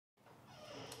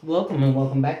Welcome and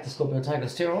welcome back to Scorpio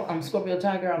Tiger's Tarot. I'm Scorpio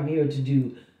Tiger. I'm here to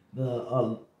do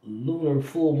the lunar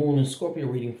full moon and Scorpio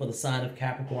reading for the sign of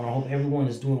Capricorn. I hope everyone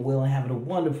is doing well and having a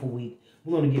wonderful week.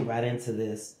 We're going to get right into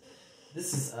this.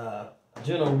 This is a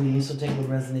general reading, so take what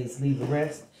resonates, leave the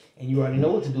rest. And you already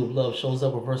know what to do if love shows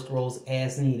up. Reverse the roles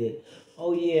as needed.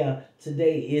 Oh yeah,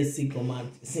 today is Cinco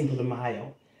de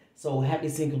Mayo. So happy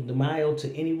Cinco de Mayo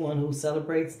to anyone who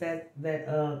celebrates that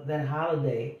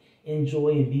holiday. Enjoy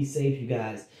and be safe, you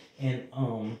guys. And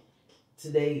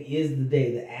today is the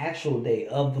day, the actual day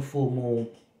of the full moon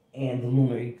and the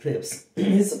lunar eclipse.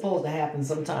 It's supposed to happen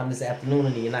sometime this afternoon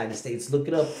in the United States. Look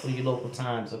it up for your local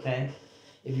times, okay?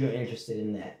 If you're interested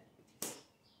in that.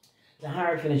 The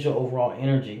Hierophant is your overall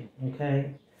energy,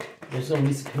 okay? There's going to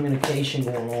be some communication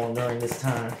going on during this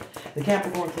time. The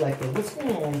Capricorn Collective. What's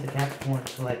going on with the Capricorn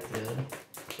Collective?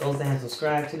 Those that have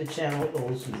subscribed to the channel,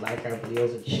 those who like our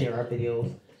videos and share our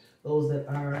videos, those that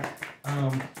are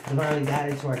divinely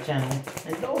guided to our channel,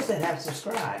 and those that have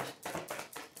subscribed.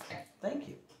 Thank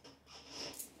you.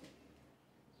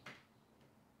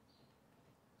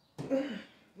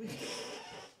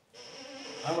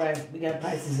 All right, we got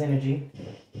Pisces energy.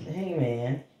 The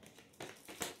Hangman.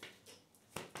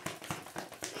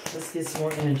 Let's get some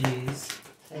more energies.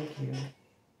 Thank you.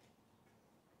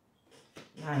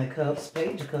 Nine of Cups,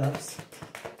 Page of Cups.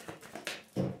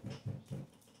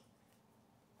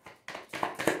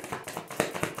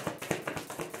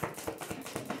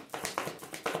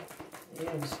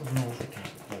 Yeah, what's going on with the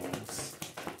Capricorns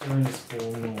during this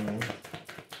full moon?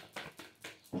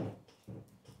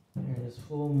 During this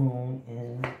full moon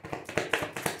in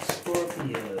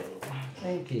Scorpio.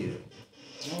 Thank you.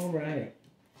 All right.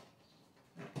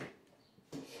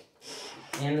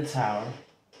 And the Tower.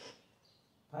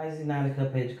 Pisces, Nine of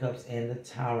Cups, Page of Cups, and the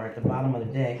Tower. At the bottom of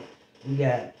the deck, we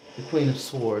got the Queen of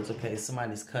Swords. Okay,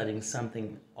 somebody's cutting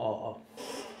something off.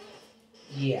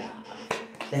 Yeah.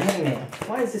 The Hangman.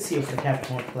 Why is this here for the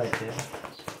Capricorn Collective?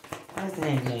 Why is the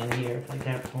Hangman here for the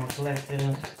Capricorn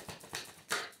Collective?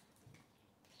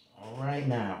 All right,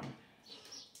 now.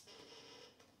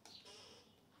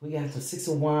 We got the Six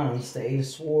of Wands, the Eight of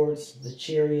Swords, the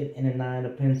Chariot, and the Nine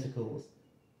of Pentacles.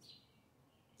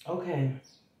 Okay.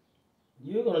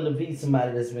 You're going to defeat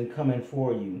somebody that's been coming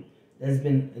for you. That's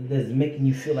making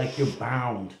you feel like you're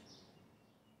bound.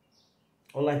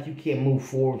 Or like you can't move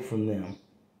forward from them.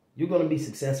 You're going to be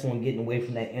successful in getting away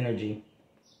from that energy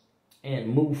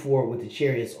and move forward with the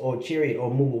Chariot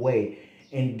or move away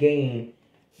and gain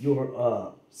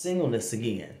your singleness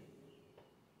again.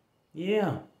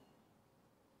 Yeah.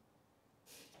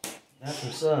 That's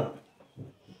what's up.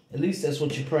 At least that's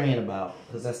what you're praying about,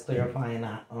 because that's clarifying.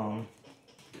 Oh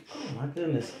my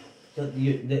goodness,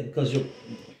 because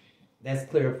that's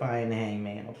clarifying the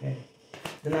Hangman. Okay.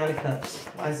 The Nine of Cups.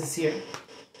 Why is this here?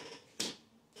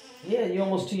 Yeah, you're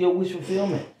almost to your wish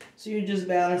fulfillment. So you're just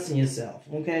balancing yourself,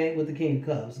 okay, with the King of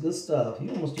Cups. Good stuff.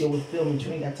 You're almost to your wish fulfillment.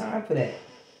 You ain't got time for that.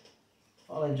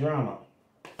 All that drama.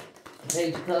 The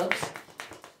Page of Cups.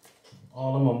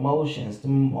 All them emotions.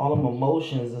 All them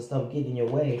emotions and stuff getting in your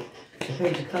way. The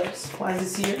Page of Cups. Why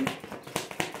is this here?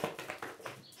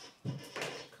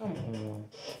 Come on.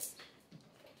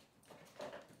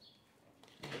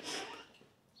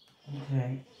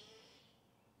 Okay.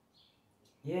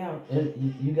 Yeah,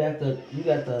 you got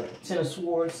the Ten of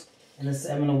Swords and the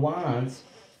Seven of Wands.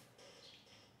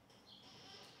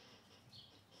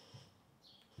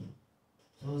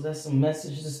 So is that some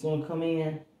message that's going to come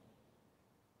in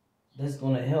that's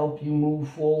going to help you move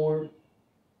forward?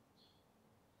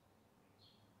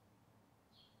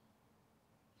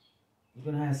 You're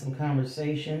going to have some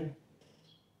conversation,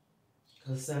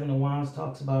 because Seven of Wands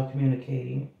talks about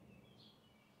communicating.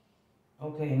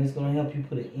 Okay, and it's going to help you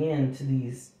put an end to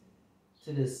this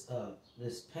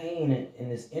pain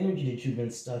and this energy that you've been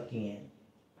stuck in.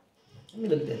 Let me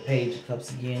look at that Page of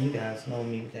Cups again. You guys know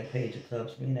me with that Page of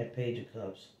Cups. Me and that Page of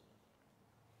Cups.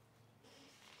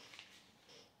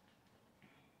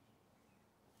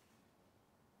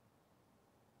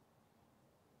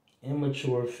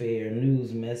 Immature affair,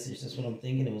 news message. That's what I'm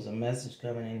thinking. It was a message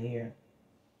coming in here.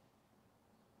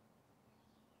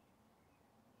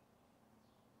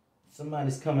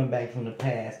 Somebody's coming back from the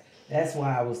past. That's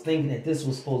why I was thinking that this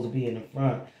was supposed to be in the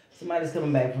front. Somebody's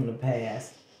coming back from the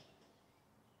past.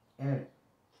 And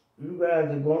you guys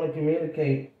are going to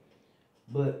communicate,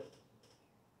 but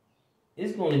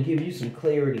it's going to give you some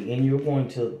clarity, and you're going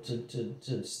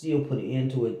to still put an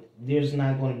end to it. There's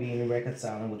not going to be any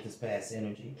reconciling with this past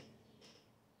energy.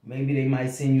 Maybe they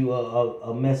might send you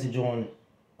a message on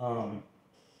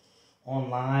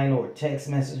online or a text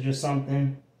message or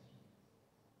something.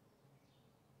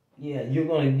 Yeah, you're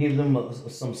going to give them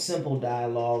some simple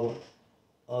dialogue,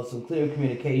 some clear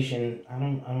communication.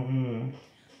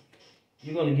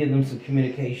 You're going to give them some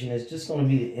communication. It's just going to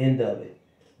be the end of it.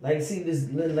 Like, see, this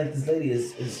lady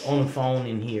is on the phone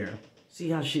in here. See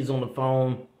how she's on the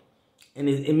phone? And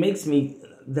it makes me,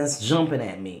 that's jumping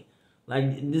at me. Like,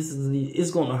 it's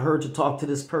going to hurt to talk to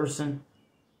this person.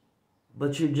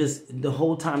 But you're just, the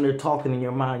whole time they're talking in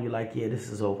your mind, you're like, yeah, this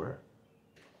is over.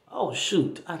 Oh,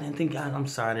 shoot. I'm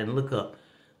sorry, I didn't look up.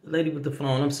 The lady with the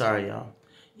phone, I'm sorry, y'all.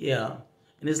 Yeah.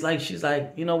 And it's like, she's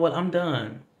like, you know what, I'm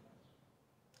done.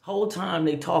 Whole time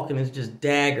they talking is just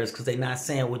daggers because they're not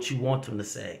saying what you want them to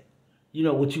say. You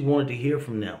know, what you wanted to hear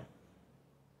from them.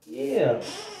 Yeah.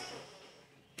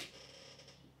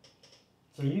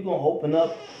 So you're going to open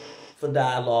up for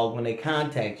dialogue when they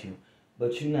contact you.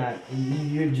 But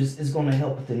you're just, it's going to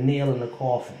help with the nail in the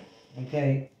coffin.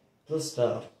 Okay? Good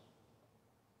stuff.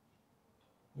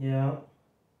 Yeah.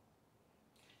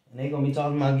 And they're going to be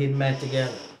talking about getting back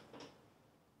together.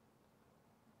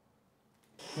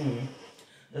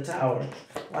 The Tower.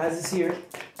 Why is this here?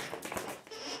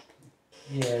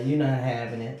 Yeah, you're not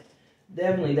having it.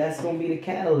 Definitely, that's going to be the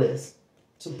catalyst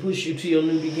to push you to your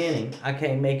new beginning. I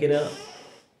can't make it up.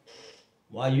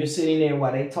 While you're sitting there,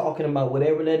 while they're talking about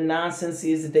whatever that nonsense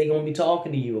is that they're going to be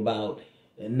talking to you about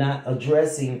and not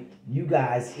addressing you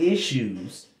guys'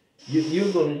 issues,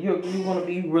 you're going to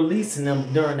be releasing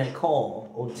them during that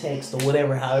call or text or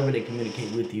whatever, however they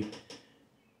communicate with you.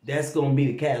 That's going to be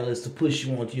the catalyst to push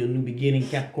you on to your new beginning,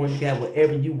 Capricorn. You can have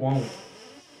whatever you want.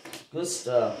 Good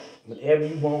stuff. Whatever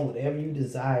you want, whatever you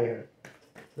desire.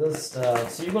 Good stuff.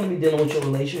 So you're going to be dealing with your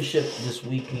relationship this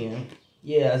weekend.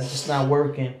 Yeah, it's just not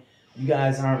working. You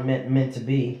guys aren't meant to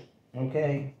be.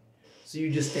 Okay? So you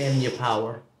just stand in your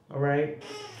power. All right?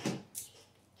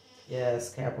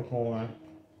 Yes, Capricorn.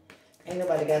 Ain't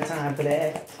nobody got time for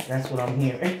that. That's what I'm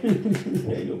hearing.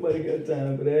 Ain't nobody got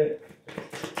time for that.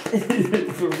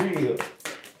 For real.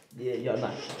 Yeah, y'all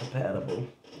not compatible.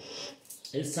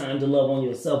 It's time to love on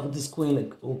yourself with this Queen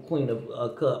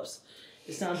of Cups.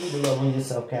 It's time for you to love on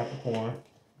yourself, Capricorn.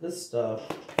 Good stuff.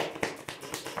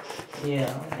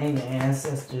 Yeah, and your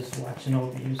ancestors watching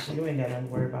over you, so you ain't got nothing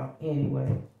to worry about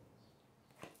anyway.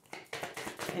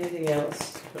 Anything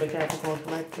else for the Capricorn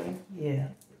collector? Yeah.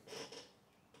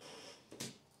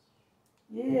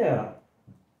 Yeah.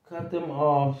 Cut them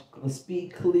off.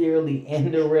 Speak clearly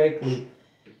and directly.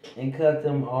 And cut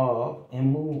them off.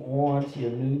 And move on to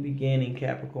your new beginning,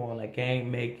 Capricorn. I can't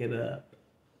make it up.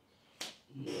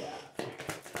 Yeah.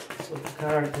 That's what the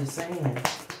card is saying.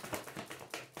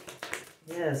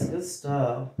 Yes, good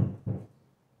stuff.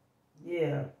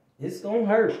 Yeah. It's going to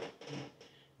hurt.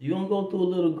 You're going to go through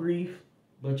a little grief.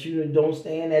 But you don't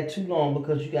stay in that too long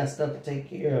because you got stuff to take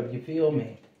care of. You feel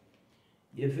me?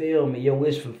 You feel me? Your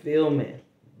wish fulfillment.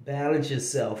 Balance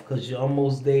yourself because you're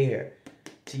almost there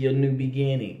to your new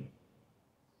beginning.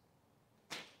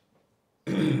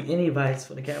 Any advice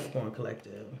for the Capricorn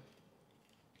collective?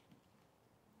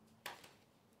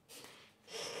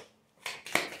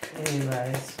 Any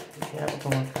advice for the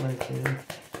Capricorn collective?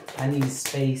 I need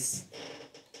space.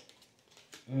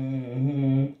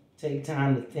 Take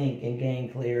time to think and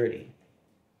gain clarity.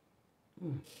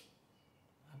 I'll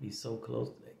be so close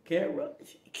to that camera.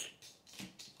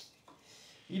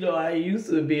 You know, I used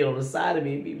to be on the side of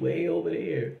me and be way over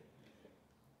there.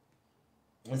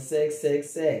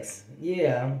 Sex.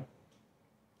 Yeah.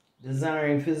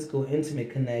 Desiring physical, intimate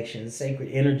connection,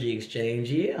 sacred energy exchange.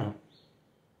 Yeah.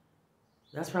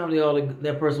 That's probably all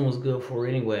that person was good for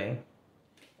anyway.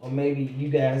 Or maybe you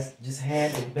guys just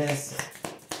had the best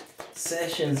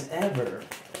sessions ever.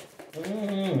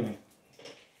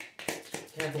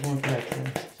 Capricorn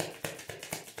collector.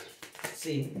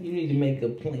 See, you need to make a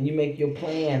plan. You make your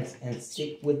plans and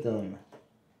stick with them.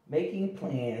 Making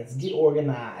plans. Get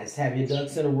organized. Have your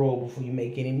ducks in a row before you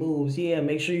make any moves. Yeah,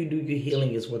 make sure you do your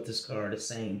healing is what this card is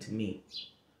saying to me.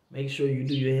 Make sure you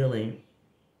do your healing.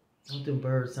 Don't them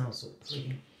birds sound so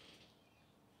pretty?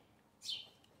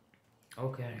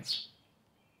 Okay.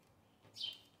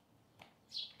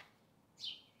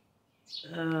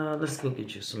 Let's go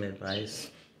get you some advice.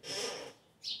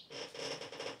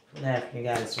 From the African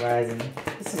Goddess Rising.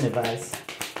 Get some advice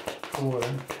for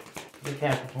the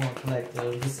Capricorn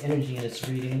collective. This energy in this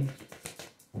reading.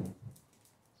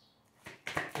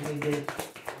 Let me get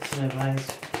some advice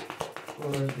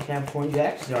for the Capricorn. You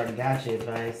actually already got your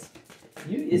advice.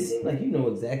 It seems like you know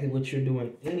exactly what you're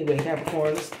doing. Anyway,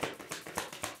 Capricorn,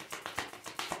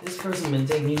 this person been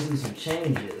taking you through some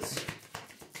changes.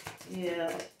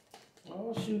 Yeah.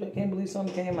 Oh, shoot, I can't believe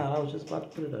something came out. I was just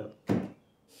about to put it up.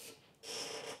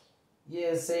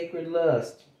 Yeah, sacred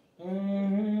lust.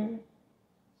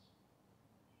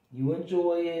 You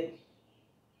enjoy it.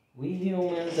 We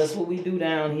humans, that's what we do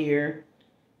down here.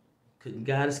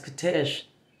 Goddess Katesh.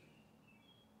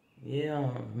 Yeah,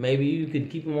 maybe you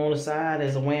could keep him on the side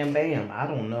as a wham bam. I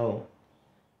don't know.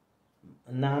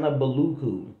 Nana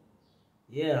Baluku.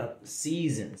 Yeah,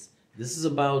 seasons.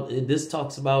 This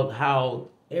talks about how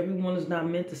everyone is not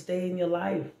meant to stay in your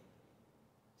life.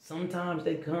 Sometimes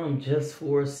they come just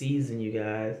for a season, you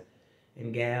guys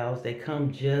and gals. They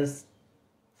come just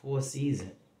for a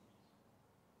season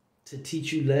to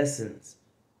teach you lessons.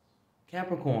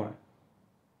 Capricorn,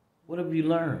 what have you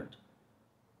learned?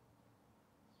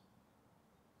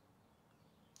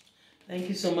 Thank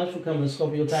you so much for coming to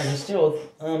Scorpio Tiger Tarot.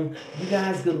 You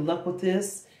guys, good luck with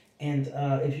this. And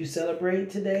if you celebrate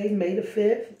today, May the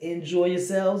 5th, enjoy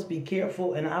yourselves, be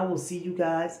careful, and I will see you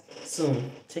guys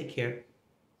soon. Take care.